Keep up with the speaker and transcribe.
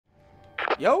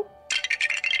Yo?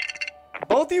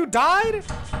 Both of you died?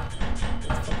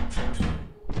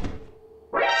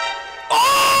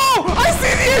 Oh! I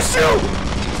see the issue!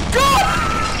 God!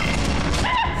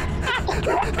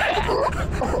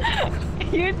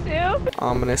 You too?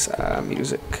 Ominous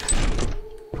music.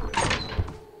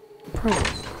 Bro,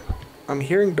 I'm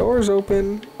hearing doors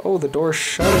open. Oh, the door's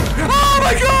shut. Oh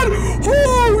my god!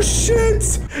 Oh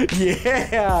shit!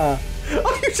 Yeah!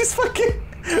 Oh, you just fucking...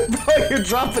 Bro, you're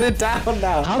dropping it down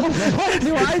now. How the fuck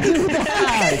do I do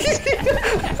that?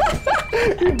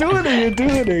 You're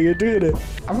doing it.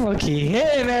 I'm lucky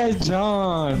hitting it,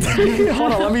 John.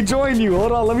 Hold on, let me join you.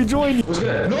 What's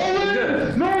good?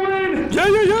 Norman! Yeah.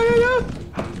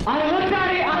 I looked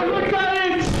at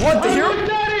it! What, the hero?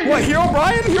 What, Hero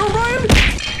Brian?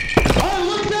 I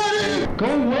looked at it! Go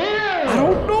where? I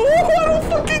don't know. I don't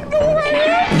fucking know right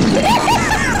now.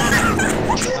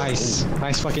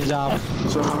 Nice fucking job.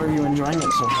 So how are you enjoying it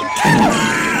so far?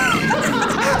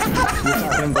 You're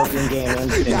talking both in game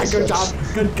and Yeah, good job.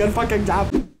 Good fucking job.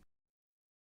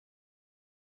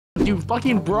 You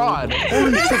fucking broad.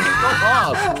 Holy shit, fuck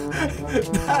up.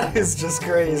 That is just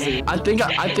crazy. I think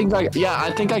I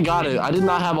got it. I did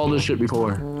not have all this shit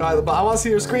before. Alright, but I want to see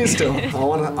your screen still. I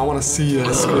want to see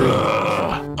your screen.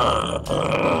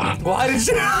 Why did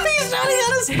you? He's shouting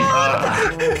at his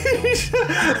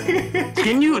phone.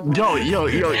 Can you, yo,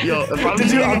 if I'm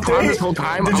Did you update this whole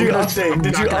time, Did you I'm update?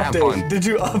 Did you not gonna have update? fun. Did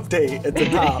you update at the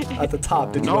top? At the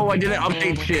top? Did you? No, I didn't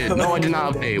update shit. No, I did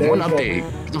not update. There One you go. update.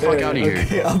 Get the fuck out of here.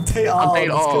 Okay, update all. Update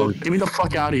That's all. good. Get me the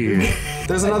fuck out of here.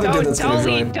 There's another dude that's gonna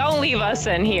join. Don't leave us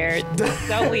in here.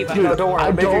 Don't leave us. No, don't worry.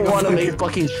 I don't want to make make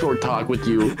fucking short talk with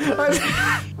you.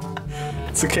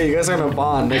 It's okay. You guys are gonna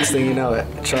bond. Next thing you know it.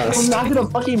 I'm Trust. not gonna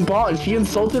fucking bond. She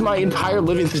insulted my entire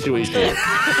living situation.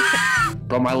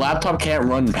 But my laptop can't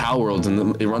run Power Worlds,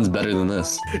 and it runs better than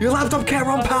this. Your laptop can't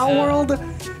run Power World.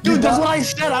 Dude, that's what I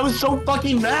said. I was so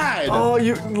fucking mad. Oh,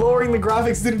 you lowering the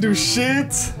graphics didn't do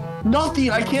shit. Nothing.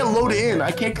 I can't load it in.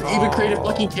 I can't even create a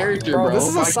fucking character, Bro, bro. this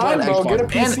is a I sign, can't bro. Xbox. Get a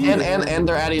PC. And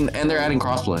they're adding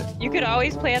crossplay. You could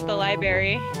always play at the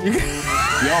library.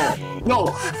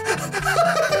 Yo.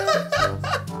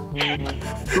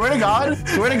 Swear to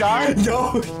God.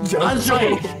 Yo. I'm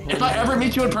sorry. If I ever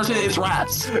meet you in person, it's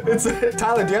rats. It's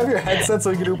Tyler. Do you have your headset so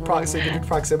you can do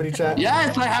proximity chat?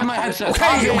 Yes, I have my headset.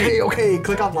 Okay.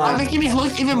 Click I'm online. making me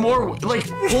look even more like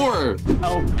poor.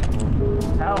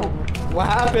 Help. What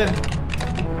happened?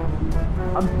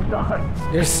 I'm stuck.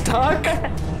 You're stuck?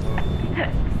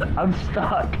 I'm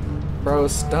stuck. Bro,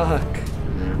 stuck.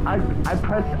 I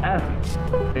pressed F.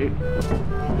 Wait.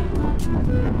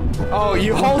 Oh,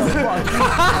 you hold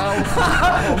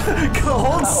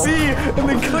hold C and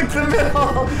then click the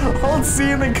middle. Hold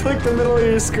C and then click the middle of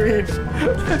your screen.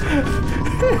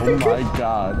 Oh my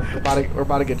god. We're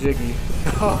about to get jiggy.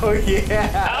 Oh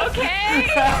yeah. Okay.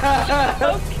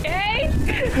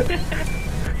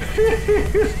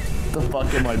 What the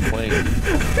fuck am I playing?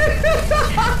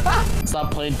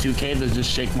 Stop playing 2K to just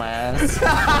shake my ass.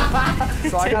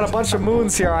 So I got a bunch of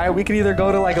moons here, alright? We could either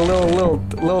go to like a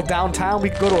little downtown, we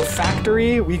could go to a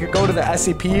factory, we could go to the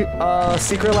SCP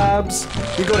secret labs,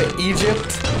 we could go to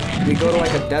Egypt, we go to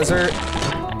like a desert.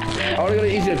 I want to go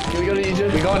to Egypt. Can we go to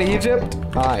Egypt? We going to Egypt?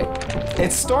 Alright.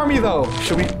 It's stormy though.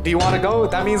 Do you want to go?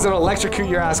 That means it'll electrocute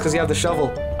your ass because you have the shovel.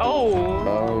 Oh.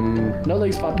 No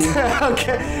thanks, Poppy.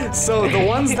 Okay, so the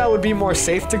ones that would be more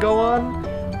safe to go on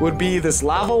would be this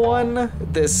lava one,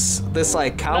 this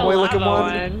like cowboy looking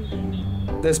one.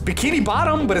 This Bikini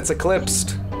Bottom, but it's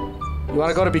eclipsed. You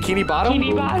want to go to Bikini Bottom?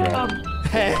 Bikini Bottom.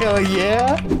 Hell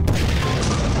yeah!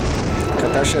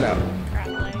 Cut that shit out.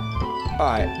 All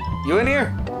right, you in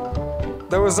here?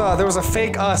 There was a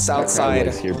fake us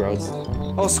outside. Here, bro.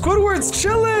 Oh, Squidward's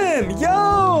chilling!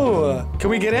 Yo! Can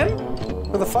we get in?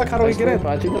 Where the fuck? How do we get in?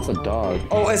 I think that's a dog.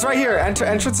 Oh, it's right here.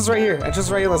 Entrance is right here. Entrance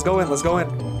is right here. Let's go in.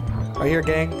 Right here,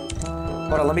 gang.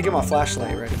 Hold on, let me get my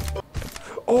flashlight ready.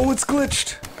 Oh, it's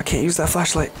glitched. I can't use that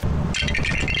flashlight.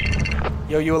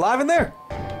 Yo, you alive in there?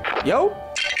 Yo?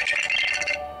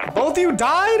 Both of you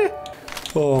died?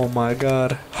 Oh my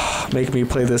god. Make me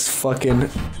play this fucking...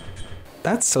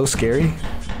 That's so scary.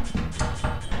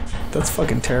 That's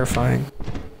fucking terrifying.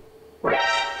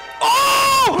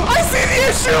 Oh! I see the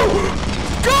issue!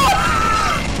 God!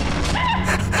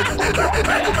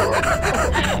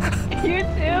 You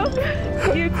too?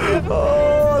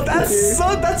 Oh,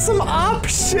 that's some op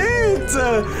shit.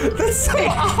 That's some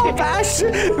op ass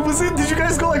shit. Did you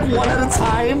guys go like one at a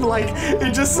time? Like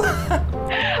it just.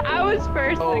 I was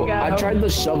first to go. I tried to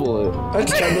shovel it.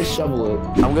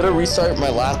 I'm gonna restart my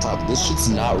laptop. This shit's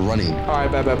not running. All right,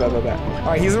 bet. All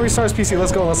right, he's gonna restart his PC.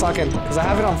 Let's go. Let's lock in. Cause I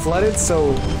have it on flooded,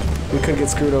 so We could get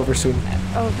screwed over soon.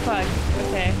 Oh fuck.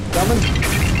 Okay. Coming.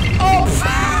 Oh!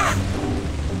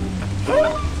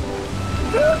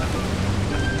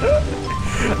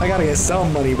 I gotta get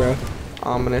some money, bro.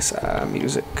 Ominous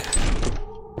music.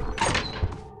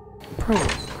 Bro,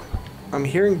 I'm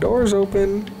hearing doors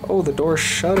open. Oh, the door's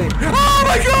shutting. Oh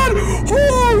my god!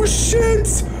 Oh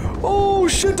shit! Oh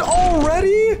shit!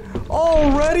 Already?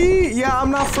 Already? Yeah,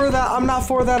 I'm not for that. I'm not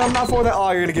for that. I'm not for that.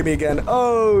 Oh, you're gonna get me again.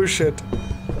 Oh shit.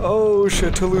 Oh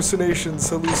shit, hallucinations,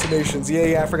 hallucinations.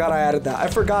 Yeah, I forgot I added that. I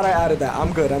forgot I added that.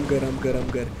 I'm good, I'm good, I'm good, I'm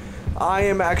good. I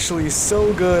am actually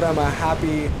so good. I'm a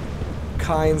happy,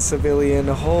 kind civilian.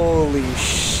 Holy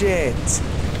shit.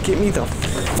 Get me the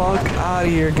fuck out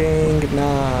of here, gang.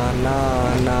 Nah.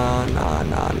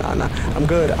 I'm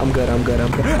good, I'm good, I'm good,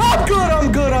 I'm good. I'm good,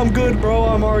 I'm good, I'm good, bro.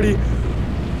 I'm already...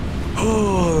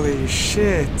 Holy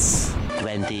shit.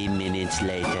 20 minutes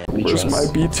later. Where's my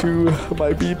B2?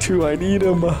 My B2, I need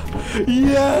him.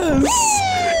 Yes!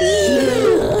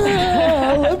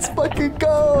 Yeah! Let's fucking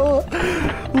go!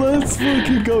 Let's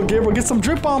fucking go. Gabriel, get some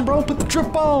drip on, bro. Put the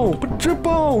drip on. Put the drip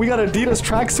on. We got Adidas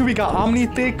tracksuit. We got Omni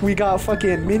Thick. We got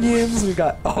fucking Minions. We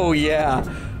got... Oh, yeah.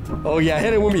 Oh, yeah.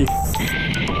 Hit it with me.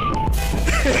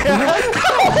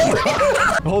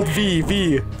 Hold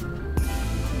V.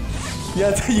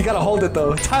 Yeah, you gotta hold it,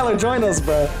 though. Tyler, join us,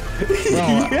 bro.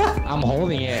 Yeah. I'm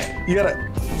holding it. You gotta,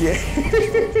 yeah.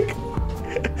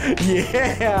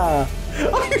 Yeah.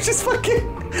 Oh, you're just fucking,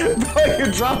 bro,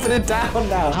 you're dropping it down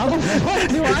now. How the fuck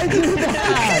do I do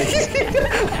that?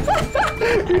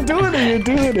 You're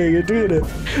doing it.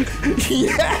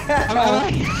 Yeah.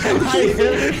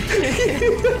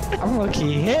 I'm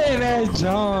lucky hitting that,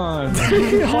 John.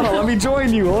 Hold on, let me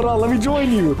join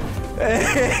you.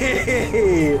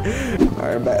 Hey.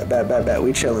 Alright, bet.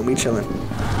 We chilling.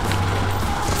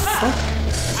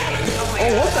 Oh,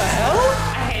 what the hell?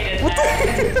 I hated What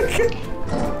that.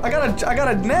 the? I got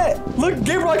a net. Look,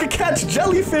 Gabriel, I can catch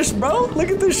jellyfish, bro. Look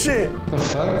at this shit. The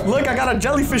fuck? Look, I got a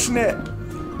jellyfish net.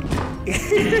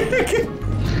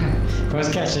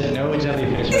 First catch it, no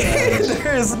jellyfish.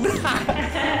 There's not.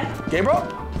 Gabriel?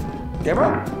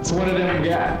 It's one of them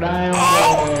goddamn.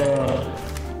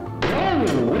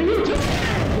 What are you doing?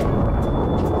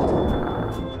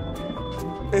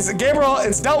 It's Gabriel,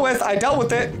 it's dealt with. I dealt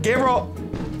with it. Gabriel,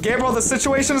 the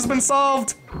situation has been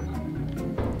solved.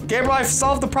 Gabriel, I've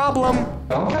solved the problem.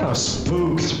 I'm kind of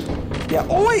spooked. Yeah.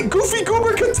 Oh wait, Goofy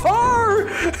Goober guitar.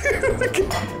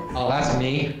 Oh, that's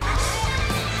me.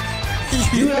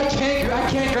 Dude, I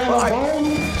can't grab a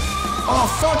bone. Oh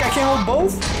fuck, I can't hold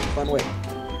both? Hold on, wait.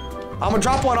 I'm gonna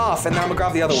drop one off and then I'm gonna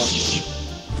grab the other one.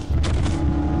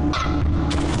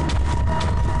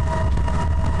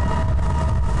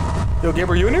 Yo,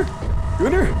 Gabriel, you in here?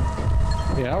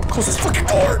 Yeah. Close this fucking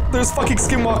door! There's fucking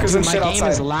skinwalkers and My shit game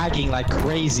outside. is lagging like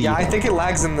crazy. Yeah, I think it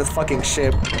lags in the fucking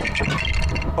ship.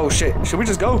 Oh shit, should we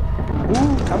just go?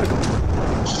 Ooh, time to go.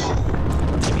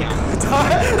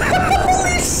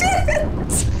 Holy shit!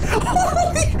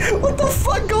 What the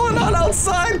fuck going on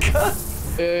outside,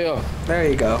 cuz? Yeah. There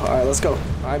you go. Alright, let's go.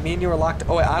 Alright, me and you are locked.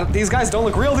 Oh, wait, these guys don't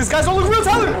look real.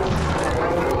 Tyler!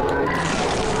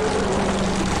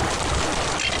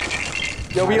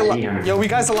 Yo, we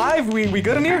guys alive? We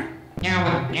good in here?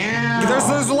 Yeah.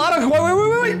 There's a lot of...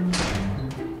 Wait.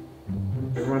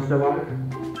 Everyone's still alive?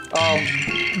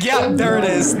 Yeah, there it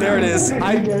is.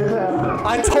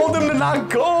 I told him to not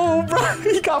go, bro.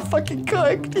 He got fucking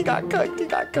cooked. He got cooked.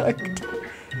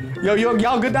 Yo,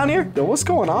 y'all good down here? Yo, what's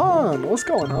going on?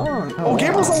 Oh,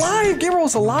 Gabriel's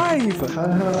alive.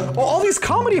 Oh, all these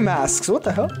comedy masks. What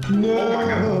the hell?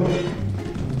 No.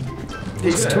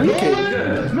 He's tweaking.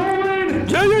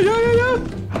 Yeah.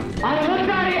 I looked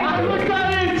at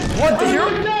it. What, the hero?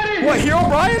 What, Hero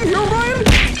Brian?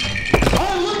 I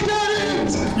looked at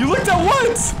it. You looked at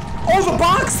what? Oh, the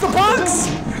box?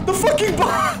 The fucking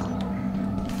box!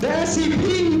 The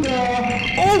SCP, bro.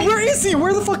 Oh, where is he?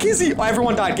 Where the fuck is he? Oh,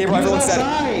 everyone died. Gabriel, everyone's dead.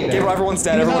 Gabriel, everyone's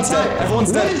dead. Everyone's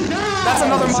dead. That's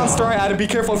another monster I added. Be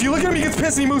careful. If you look at him, he gets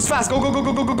pissed and he moves fast. Go.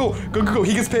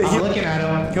 He gets pissed. I'm looking at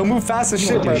him. He'll move fast as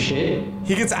shit, bro. Shit.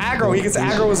 He gets aggro. He gets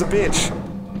aggro as a bitch.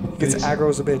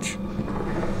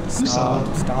 Stop.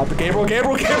 Gabriel.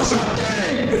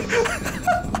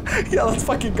 Yeah, let's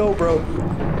fucking go, bro.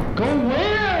 Go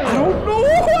where? I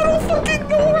don't fucking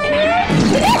know right now.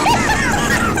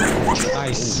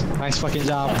 Nice fucking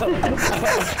job.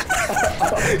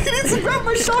 He needs to grab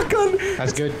my shotgun.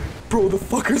 That's good. Bro, the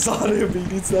fucker's on him. He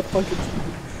needs that fucking...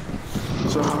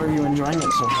 So how are you enjoying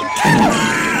it so far?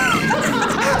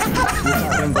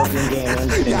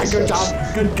 Yeah, good job.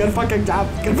 Good fucking job.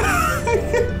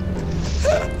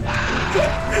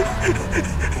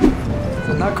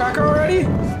 Nutcracker already?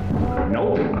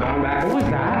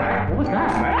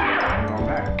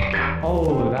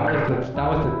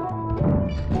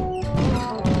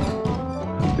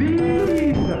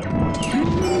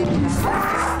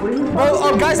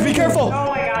 Yo, guys, be careful. Oh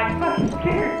my god, you fucking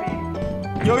scared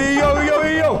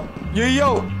me.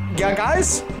 Yo. Yeah,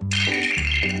 guys?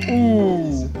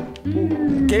 Ooh.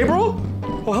 Gabriel?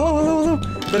 Oh, hello.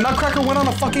 The Nutcracker went on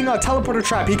a fucking teleporter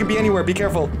trap. He could be anywhere. Be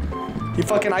careful.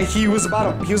 He was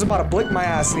about to blick my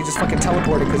ass, and he just fucking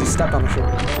teleported because he stepped on the shit.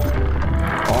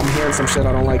 Oh, I'm hearing some shit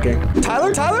I don't like, gang.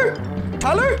 Tyler?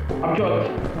 I'm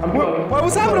cooked.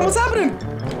 What's happening?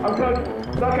 I'm cooked.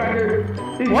 Nutcracker.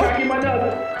 He's What? cracking my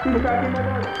nuts.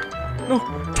 No,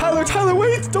 Tyler,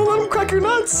 wait! Don't let him crack your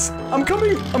nuts! I'm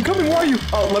coming, where are you?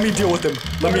 Oh, let me deal with him.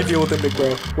 Big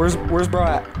bro. Where's bro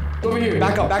at? Over here.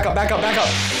 Back up.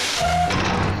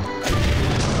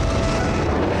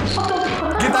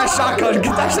 Get that shotgun,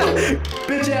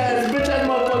 Bitch ass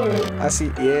motherfucker. I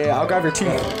see, yeah, I'll grab your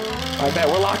teeth. I bet,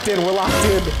 we're locked in. Oh,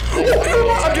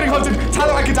 I'm getting hunted.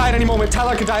 Tyler, I could die at any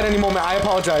moment. I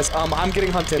apologize. I'm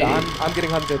getting hunted. I'm getting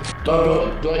hunted. Do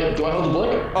I hold the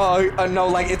blick? No,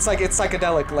 like it's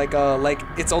psychedelic. Like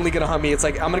it's only gonna hunt me. It's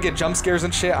like I'm gonna get jump scares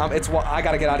and shit. I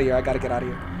gotta get out of here.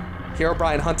 Hero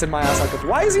Brian hunted my ass like.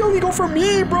 Why is he only go for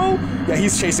me, bro? Yeah,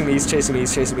 he's chasing me. He's chasing me.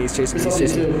 He's chasing me. This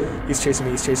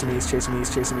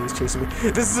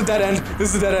is a dead end.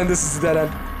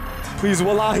 Please,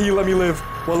 wallahi, let me live.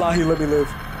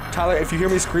 Tyler, if you hear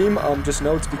me scream, just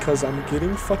know it's because I'm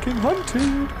getting fucking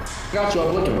hunted. Got you.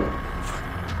 I'm looking.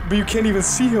 But you can't even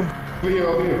see him. Over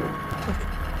here.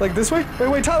 Like this way?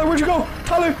 Wait, Tyler, where'd you go?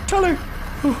 Tyler!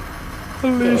 Oh,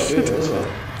 holy shit. This way.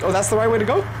 Oh, that's the right way to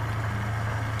go?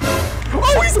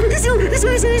 Oh, he's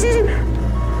here!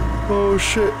 Oh,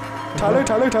 shit. Tyler?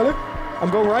 I'm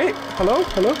going right? Hello?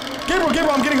 Gabriel,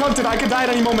 I'm getting hunted. I could die at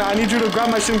any moment. I need you to grab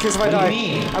my shit in case if I die. do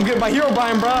you mean? I'm getting my hero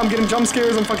Brian, bro. I'm getting jump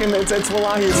scares and fucking, it's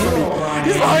wallahi, it's for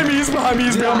me. He's behind me,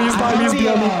 he's behind me.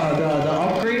 The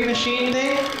upgrade machine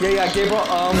thing? Yeah, Gabriel,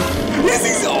 oh,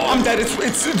 I'm dead.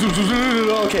 It's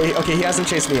okay, he hasn't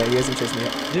chased me yet.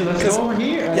 Dude, let's go over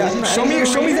here. Yeah, show me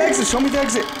the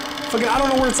exit. Fucking, I don't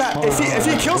know where it's at. If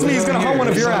he kills me, he's gonna hunt one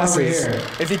of your asses.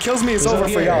 If he kills me, it's over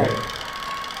for y'all.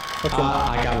 I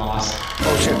got lost.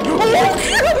 Oh shit. Oh,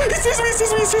 he sees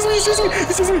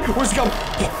me. Where's he come?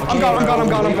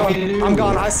 I'm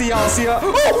gone. I see ya.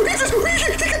 Oh, he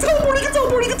can teleport.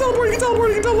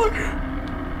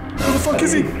 Where the fuck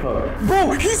is he?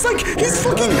 Bro, he's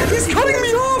cutting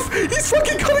me off.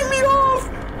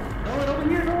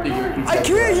 I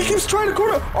can't, he keeps trying to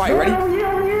corner. Alright, ready?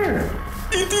 Over here.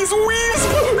 Eat these weaves!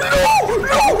 No!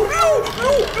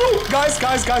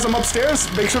 Guys, I'm upstairs.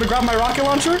 Make sure to grab my rocket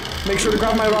launcher.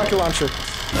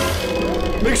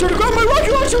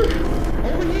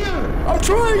 Over here. I'm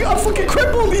trying. I'm fucking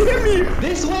crippled. He hit me.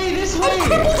 This way. I'm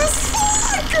crippled as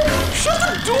fuck. Shut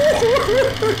the door.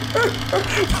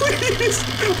 Please.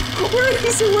 Where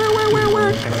is it? Where?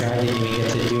 I didn't even get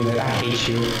to do that. I hate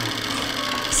you.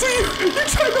 See, you're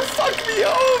trying to fuck me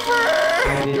over.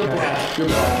 I did try.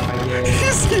 I did.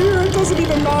 He's here. It doesn't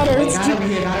even matter. Wait, It's not just. over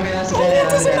here. That's Oh, dead. it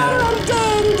doesn't matter. I'm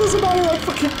dead. It doesn't matter. I'm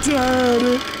fucking dead.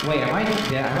 Wait,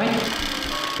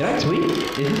 did I tweet? Is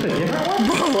this a different one?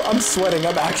 Bro, I'm sweating.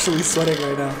 I'm actually sweating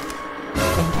right now.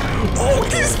 Oh,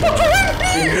 he's behind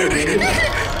me!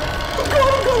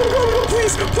 I'm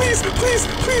going.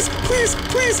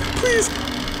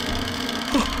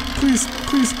 Please.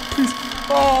 Please.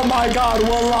 Oh my god,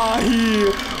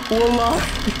 wallahi.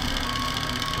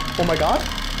 Oh my god?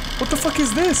 What the fuck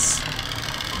is this?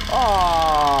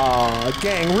 Aw,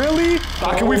 gang, really?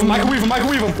 I can weave him.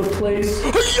 The place.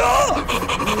 Yo.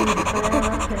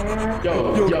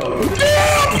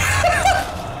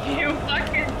 You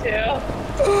fucking do.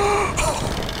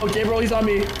 Oh, Gabriel, he's on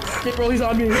me. Gabriel, he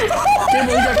got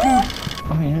food.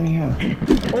 Oh, yeah.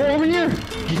 Oh, over here.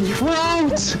 We're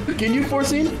out! Can you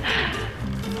foresee?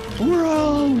 We're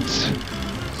out!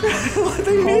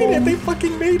 They made it. They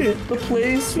fucking made it. The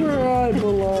place where I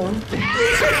belong.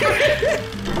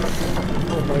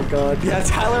 Oh my god. Yeah,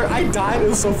 Tyler, I died. It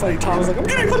was so funny. Tom was like, I'm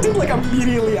getting hunted like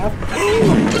immediately after.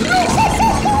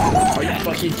 Are you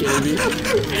fucking kidding me?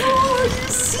 Oh,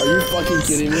 Are you fucking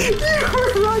kidding me? You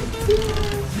were right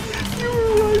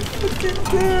fucking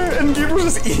there. And Gabriel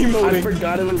just emoting. I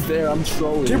forgot it was there. I'm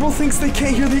trolling. Gabriel thinks they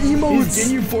can't hear the emotes. He's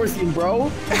getting you forcing,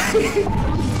 bro.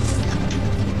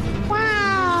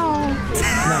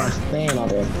 No, staying on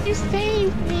there.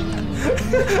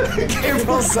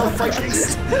 Gabriel's so fucking.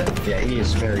 Yeah, he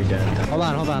is very dead. Hold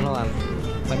on.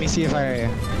 Let me see if I...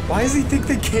 Why does he think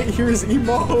they can't hear his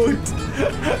emote?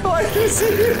 Why is he?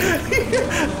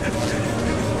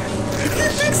 He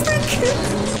thinks they can't.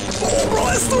 Oh, bro,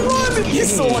 that's the one.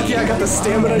 He's so lucky I got the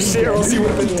stamina shit, or else he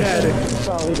would have been dead.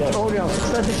 Probably dead. Oh no,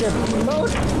 start the ship. No.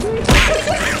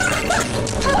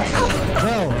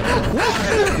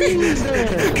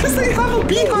 Because they have a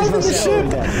beehive in the ship.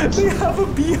 They have a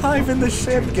beehive in the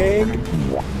ship, gang.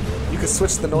 You can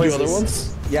switch the noises. The other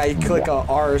ones? Yeah, you click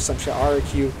R or some shit, R or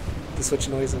Q to switch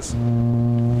noises.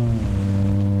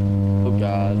 Oh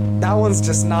god. That one's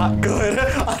just not good.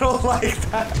 I don't like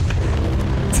that.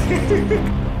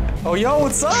 Oh, yo,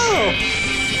 what's up?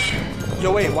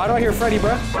 Yo, wait, why do I hear Freddy,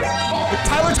 bro?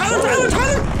 Tyler!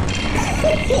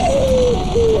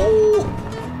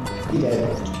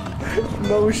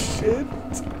 No shit.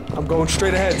 I'm going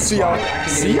straight ahead. See y'all.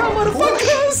 See y'all,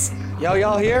 motherfuckers! Yo,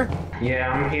 y'all here?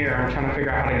 Yeah, I'm here. I'm trying to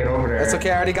figure out how to get over there. That's okay.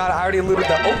 I already got it. I already looted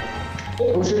the.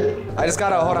 Oh shit. I just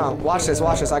gotta. Hold on. Watch this.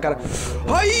 Watch this. I gotta.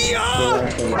 Hiya!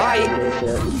 Hi.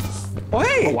 Oh,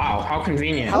 hey. Oh, wow, how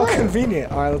convenient. How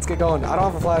convenient. All right, let's get going. I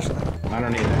don't have a flashlight. I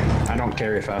don't either. I don't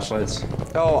carry flashlights.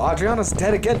 Oh, Adriana's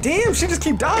dead again. Damn, she just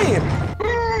keep dying.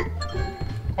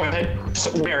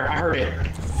 Where? I heard it.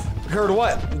 Heard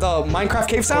what? The Minecraft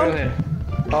cave sound? Coilhead.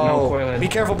 Oh, No, Coilhead. be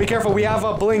careful, be careful. We have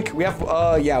a blink. We have,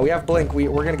 yeah, we have blink.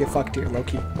 We're gonna get fucked here, low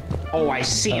key. Oh, I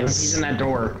see him. He's in that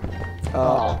door.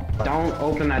 Don't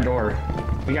open that door.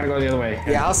 We gotta go the other way.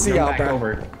 Yeah, I'll see Go y'all, back bro.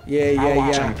 over. Yeah. I'll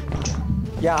watch him.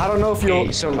 Yeah, I don't know if you'll.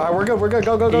 Hey, so- all right, we're good.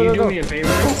 Go. Can you do me a favor?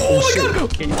 Oh my god!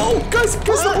 Oh, guys,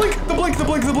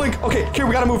 the blink. Okay, here,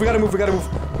 we gotta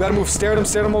move. Stare at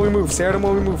him while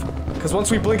we move. Because once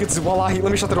we blink, it's wallahi.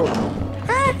 Let me shut the door.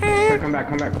 Here, come back.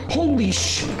 Holy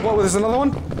shit. What, there's another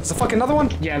one? There's a fucking another one?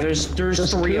 Yeah, there's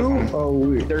Just three of them. Oh,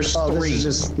 weird. There's oh, three.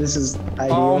 This is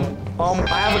ideal.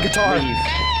 I have a guitar. Leave.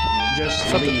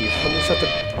 Just leave. Let me shut the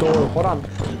door. Hold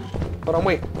on,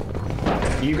 wait.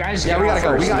 You guys Yeah, we gotta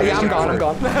go. Yeah, I'm gone.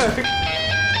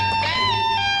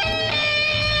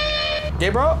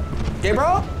 Gabriel?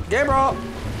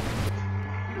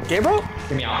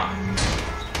 Give me off.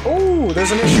 Oh,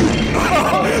 there's an issue.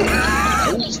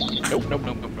 Nope.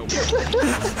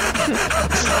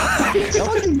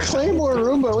 Fucking Claymore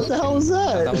Roomba, what the hell was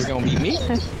that? That was gonna be me.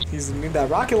 He's need that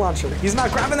rocket launcher. He's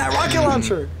not grabbing that rocket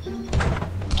launcher.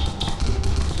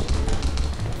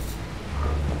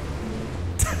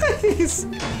 He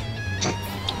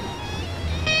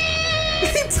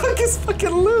took his fucking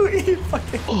loot. He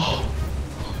fucking.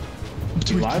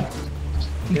 You live?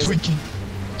 I'm tweaking.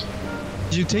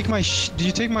 Did you take my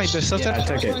the stuff Yeah, I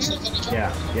took it.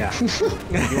 Yeah.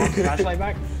 You want the flashlight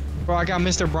back? Bro, I got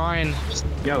Mr. Brian.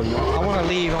 Yo, you I want wanna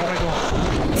leave. I wanna go.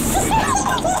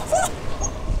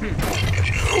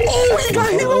 Oh, he got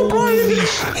Hero Brian. He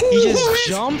just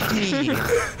jumped me.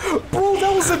 Bro,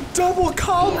 that was a double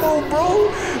combo, bro.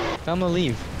 I'm gonna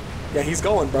leave. Yeah, he's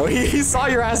going, bro. He saw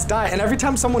your ass die, and every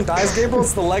time someone dies, Gabriel,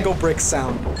 it's the Lego brick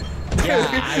sound. Yeah,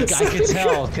 I could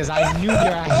tell, because I knew your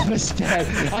ass was dead.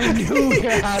 I knew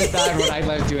your ass died when I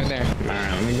left you in there.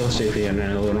 Alright, let me go safety and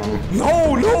then a little on.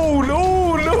 No.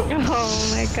 Oh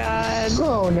my god.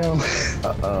 Oh no.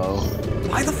 Uh-oh.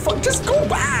 Why the fuck? Just go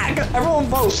back. Everyone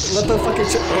vote. Let the fucking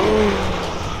shit.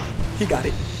 Oh. He got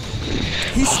it.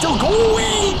 He's still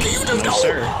going. Can you just go?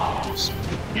 Sir.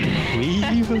 Wait,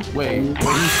 he's tough. Wait,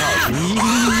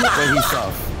 he's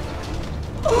tough.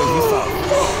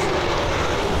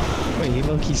 Wait, he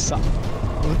low-key sucked.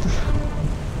 What the?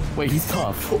 Wait, he's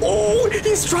tough. Oh,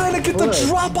 he's trying to get the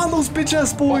drop on those bitch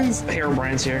ass boys. Hero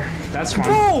Brian's here. That's fine.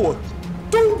 Bro,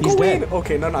 don't He's go dead. in.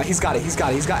 Okay, no, he's got it. He's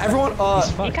got everyone.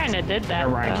 You kind of did that. Hero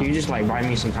Brian, can you just like buy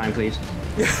me some time, please?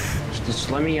 Just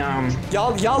let me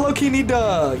y'all low key need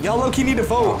to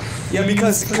vote. Yeah,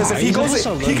 because if he goes,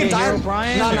 he can die.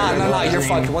 No, you're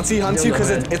fucked. Once he hunts you, because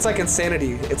it's like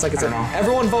insanity. It's like know.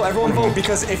 everyone vote,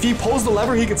 because if he pulls the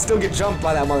lever, he could still get jumped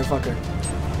by that motherfucker.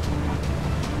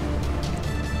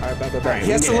 Alright, bad. Alright,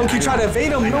 He has to low key try to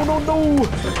evade him.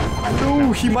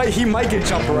 No, he might get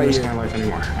jumped right risk my here. life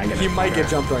anymore. I get He it. might get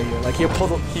jumped right here. Like he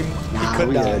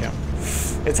could die.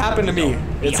 It's happened to me.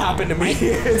 It's happened to me.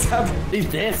 It's happened. He's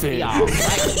dancing.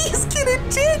 He's getting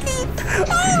jiggy.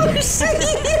 Oh shit!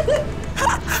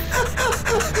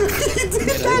 He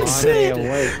did that shit.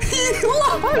 He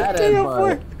locked it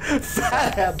away.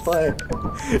 Fat butt.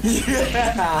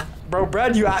 Yeah. Bro,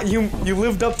 Brad, you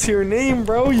lived up to your name,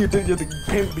 bro. You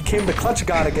became the clutch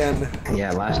god again.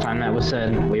 Yeah, last time that was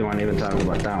said, we weren't even talking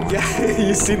about that one. Yeah,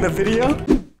 you seen the video?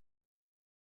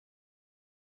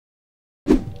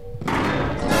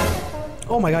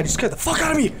 Oh my god, you scared the fuck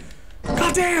out of me!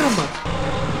 God damn!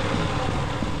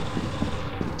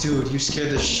 Dude, you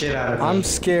scared the shit out of me. I'm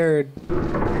scared.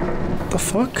 What the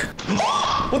fuck?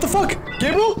 What the fuck?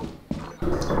 Gabriel?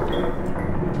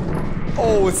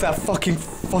 Oh, it's that fucking.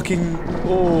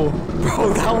 Oh,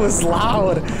 bro, that was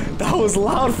loud. That was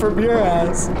loud from your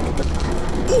ass.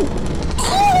 Oh,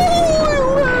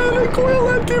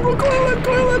 Gabriel,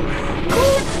 coil it.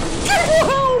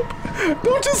 help!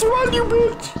 Don't just run, you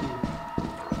bitch!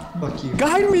 Fuck you.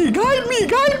 Guide me!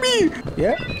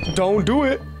 Yeah, don't do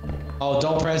it. Oh,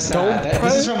 don't press that. Don't This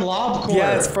press- is from Lobcore.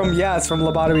 Yeah, it's from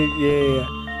lobotomy. Yeah.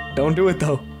 Don't do it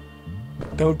though.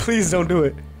 Please don't do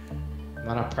it. I'm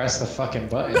gonna press the fucking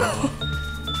button.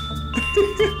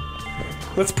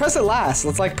 Let's press it last.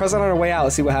 Let's like press it on our way out.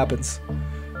 Let's see what happens.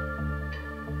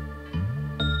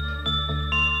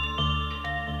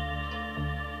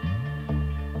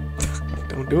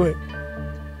 Don't do it.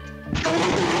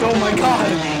 Oh my god!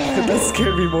 That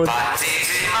scared me more.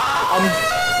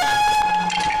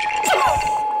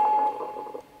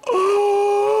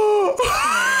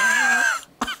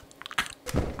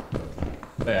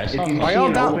 Are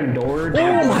y'all down? Open door.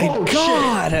 Oh my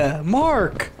god!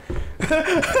 Mark!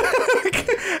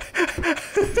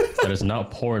 That is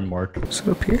not porn, Mark. Is it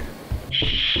up here?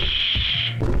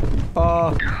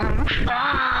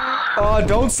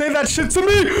 Don't say that shit to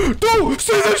me! Don't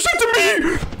say that shit to me!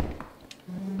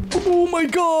 Oh my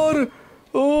god!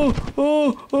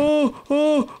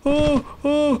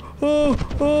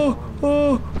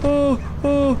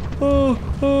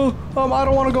 I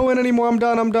don't want to go in anymore. I'm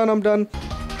done.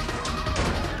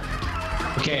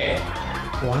 Okay.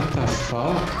 What the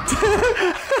fuck?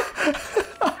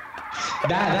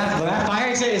 that fire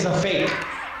exit is a fake.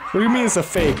 What do you mean it's a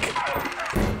fake?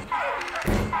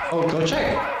 Oh, go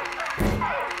check.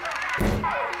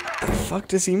 The fuck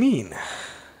does he mean?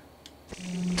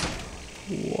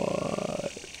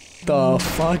 What the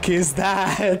fuck is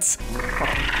that? Hey,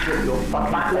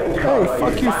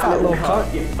 fuck you, fat little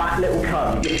cunt.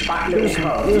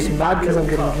 You're just mad because I'm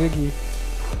getting jiggy.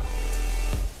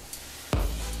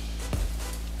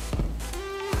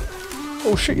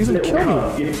 Oh shit, he's gonna kill me.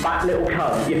 Oh,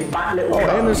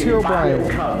 and there's Hero Brian.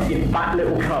 No,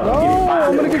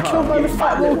 I'm gonna get killed by the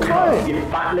fat little cunt.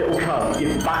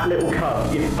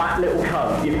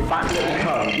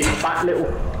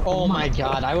 Oh my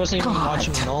god, I wasn't even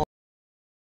watching no.